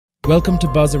Welcome to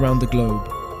Buzz Around the Globe.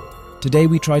 Today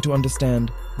we try to understand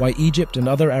why Egypt and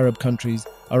other Arab countries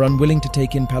are unwilling to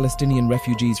take in Palestinian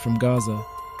refugees from Gaza,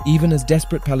 even as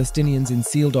desperate Palestinians in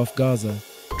sealed-off Gaza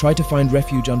try to find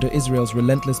refuge under Israel's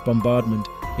relentless bombardment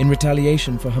in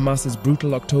retaliation for Hamas's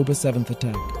brutal October 7th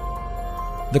attack.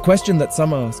 The question that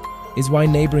some ask is why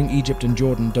neighboring Egypt and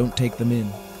Jordan don't take them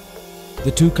in.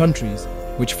 The two countries,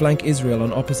 which flank Israel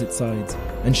on opposite sides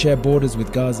and share borders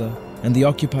with Gaza and the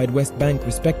occupied West Bank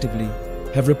respectively,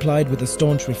 have replied with a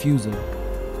staunch refusal.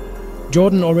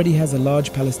 Jordan already has a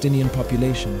large Palestinian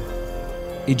population.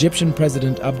 Egyptian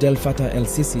President Abdel Fattah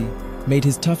el-Sissi made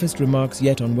his toughest remarks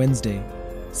yet on Wednesday,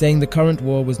 saying the current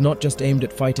war was not just aimed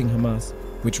at fighting Hamas,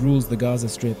 which rules the Gaza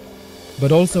Strip,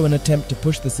 but also an attempt to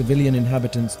push the civilian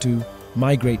inhabitants to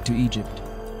migrate to Egypt.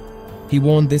 He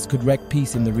warned this could wreak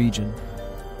peace in the region.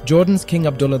 Jordan's King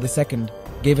Abdullah II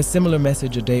gave a similar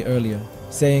message a day earlier,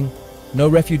 saying, "No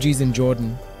refugees in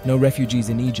Jordan, no refugees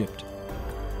in Egypt."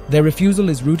 Their refusal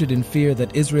is rooted in fear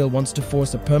that Israel wants to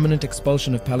force a permanent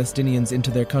expulsion of Palestinians into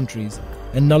their countries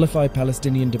and nullify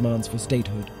Palestinian demands for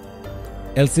statehood.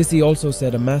 El-Sissi also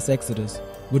said a mass exodus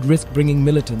would risk bringing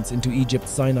militants into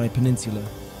Egypt's Sinai Peninsula,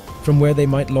 from where they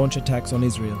might launch attacks on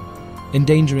Israel,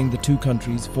 endangering the two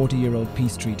countries' 40-year-old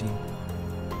peace treaty.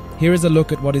 Here is a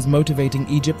look at what is motivating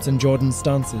Egypt's and Jordan's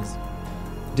stances.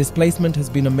 Displacement has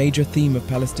been a major theme of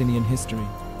Palestinian history.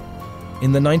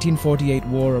 In the 1948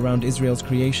 war around Israel's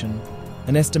creation,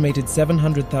 an estimated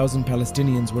 700,000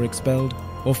 Palestinians were expelled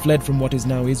or fled from what is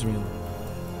now Israel.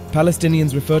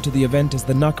 Palestinians refer to the event as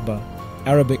the Nakba,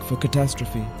 Arabic for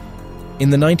catastrophe. In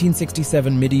the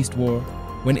 1967 Mideast War,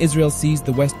 when Israel seized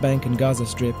the West Bank and Gaza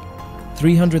Strip,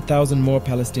 300,000 more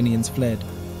Palestinians fled,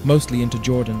 mostly into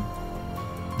Jordan.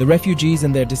 The refugees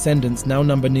and their descendants now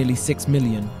number nearly 6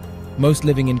 million, most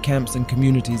living in camps and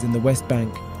communities in the West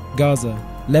Bank, Gaza,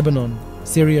 Lebanon,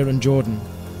 Syria and Jordan.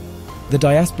 The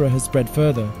diaspora has spread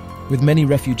further, with many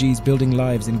refugees building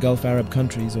lives in Gulf Arab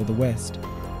countries or the West.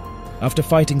 After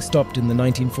fighting stopped in the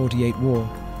 1948 war,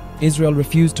 Israel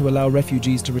refused to allow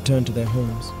refugees to return to their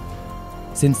homes.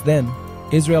 Since then,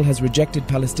 Israel has rejected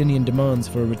Palestinian demands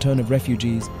for a return of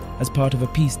refugees as part of a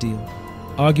peace deal,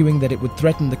 arguing that it would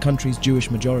threaten the country's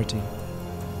Jewish majority.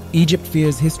 Egypt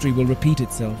fears history will repeat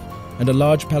itself, and a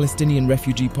large Palestinian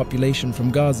refugee population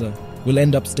from Gaza will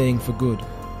end up staying for good.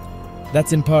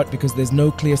 That's in part because there's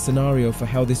no clear scenario for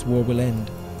how this war will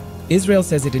end. Israel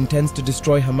says it intends to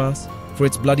destroy Hamas for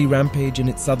its bloody rampage in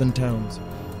its southern towns,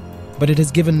 but it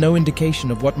has given no indication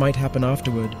of what might happen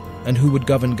afterward and who would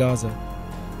govern Gaza.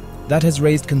 That has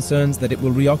raised concerns that it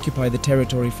will reoccupy the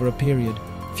territory for a period,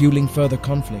 fueling further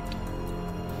conflict.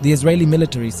 The Israeli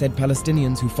military said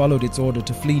Palestinians who followed its order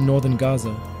to flee northern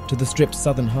Gaza to the Strip's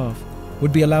southern half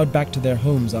would be allowed back to their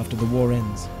homes after the war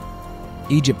ends.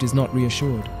 Egypt is not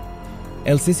reassured.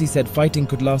 El-Sissi said fighting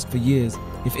could last for years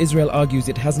if Israel argues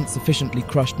it hasn't sufficiently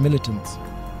crushed militants.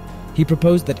 He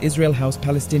proposed that Israel house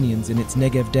Palestinians in its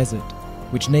Negev desert,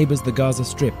 which neighbors the Gaza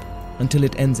Strip, until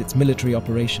it ends its military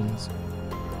operations.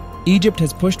 Egypt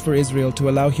has pushed for Israel to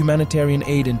allow humanitarian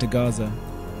aid into Gaza,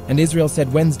 and Israel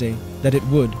said Wednesday that it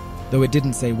would, though it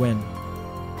didn't say when.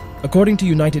 According to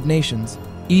United Nations,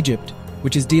 Egypt,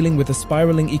 which is dealing with a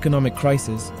spiraling economic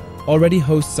crisis, already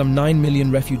hosts some 9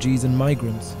 million refugees and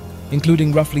migrants,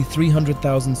 including roughly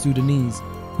 300,000 Sudanese,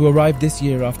 who arrived this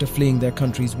year after fleeing their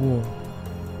country's war.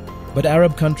 But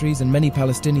Arab countries and many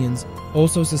Palestinians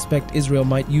also suspect Israel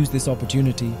might use this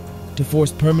opportunity to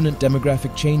force permanent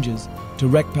demographic changes to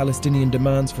wreak Palestinian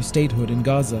demands for statehood in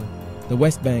Gaza, the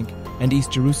West Bank, and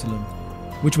East Jerusalem,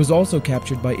 which was also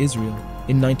captured by Israel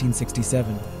in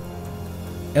 1967.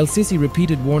 El-Sissi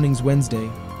repeated warnings Wednesday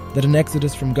that an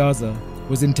exodus from Gaza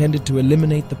was intended to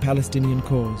eliminate the Palestinian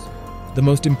cause, the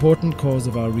most important cause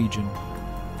of our region.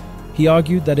 He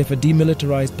argued that if a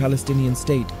demilitarized Palestinian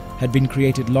state had been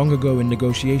created long ago in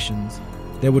negotiations,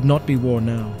 there would not be war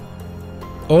now.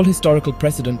 All historical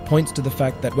precedent points to the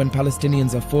fact that when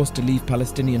Palestinians are forced to leave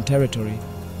Palestinian territory,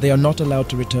 they are not allowed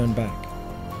to return back.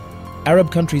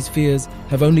 Arab countries' fears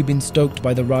have only been stoked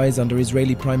by the rise under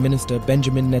Israeli Prime Minister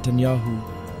Benjamin Netanyahu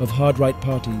of hard-right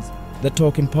parties that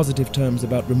talk in positive terms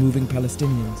about removing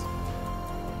Palestinians.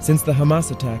 Since the Hamas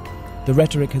attack, the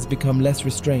rhetoric has become less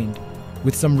restrained,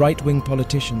 with some right-wing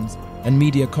politicians and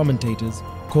media commentators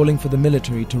calling for the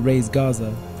military to raze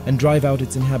Gaza and drive out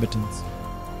its inhabitants.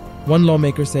 One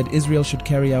lawmaker said Israel should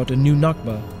carry out a new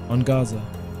Nakba on Gaza.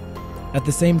 At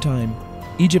the same time,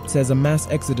 Egypt says a mass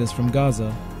exodus from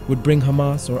Gaza would bring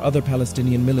Hamas or other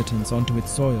Palestinian militants onto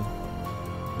its soil.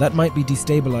 That might be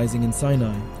destabilizing in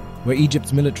Sinai, where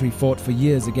Egypt's military fought for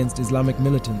years against Islamic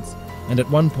militants and at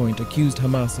one point accused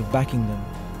Hamas of backing them.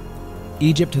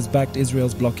 Egypt has backed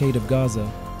Israel's blockade of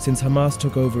Gaza since Hamas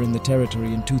took over in the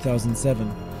territory in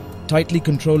 2007, tightly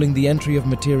controlling the entry of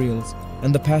materials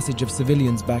and the passage of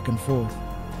civilians back and forth.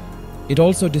 It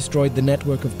also destroyed the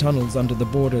network of tunnels under the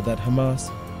border that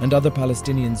Hamas and other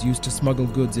Palestinians used to smuggle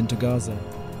goods into Gaza.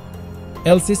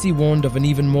 El-Sissi warned of an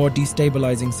even more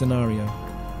destabilizing scenario,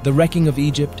 the wrecking of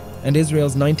Egypt and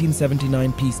Israel's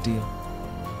 1979 peace deal.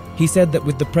 He said that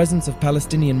with the presence of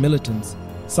Palestinian militants,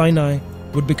 Sinai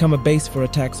would become a base for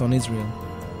attacks on Israel.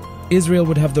 Israel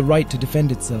would have the right to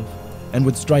defend itself and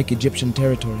would strike Egyptian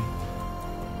territory.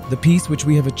 The peace which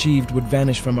we have achieved would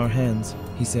vanish from our hands,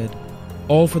 he said,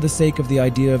 all for the sake of the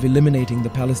idea of eliminating the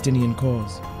Palestinian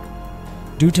cause.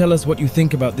 Do tell us what you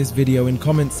think about this video in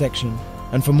comment section,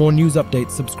 and for more news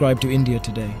updates, subscribe to India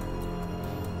Today.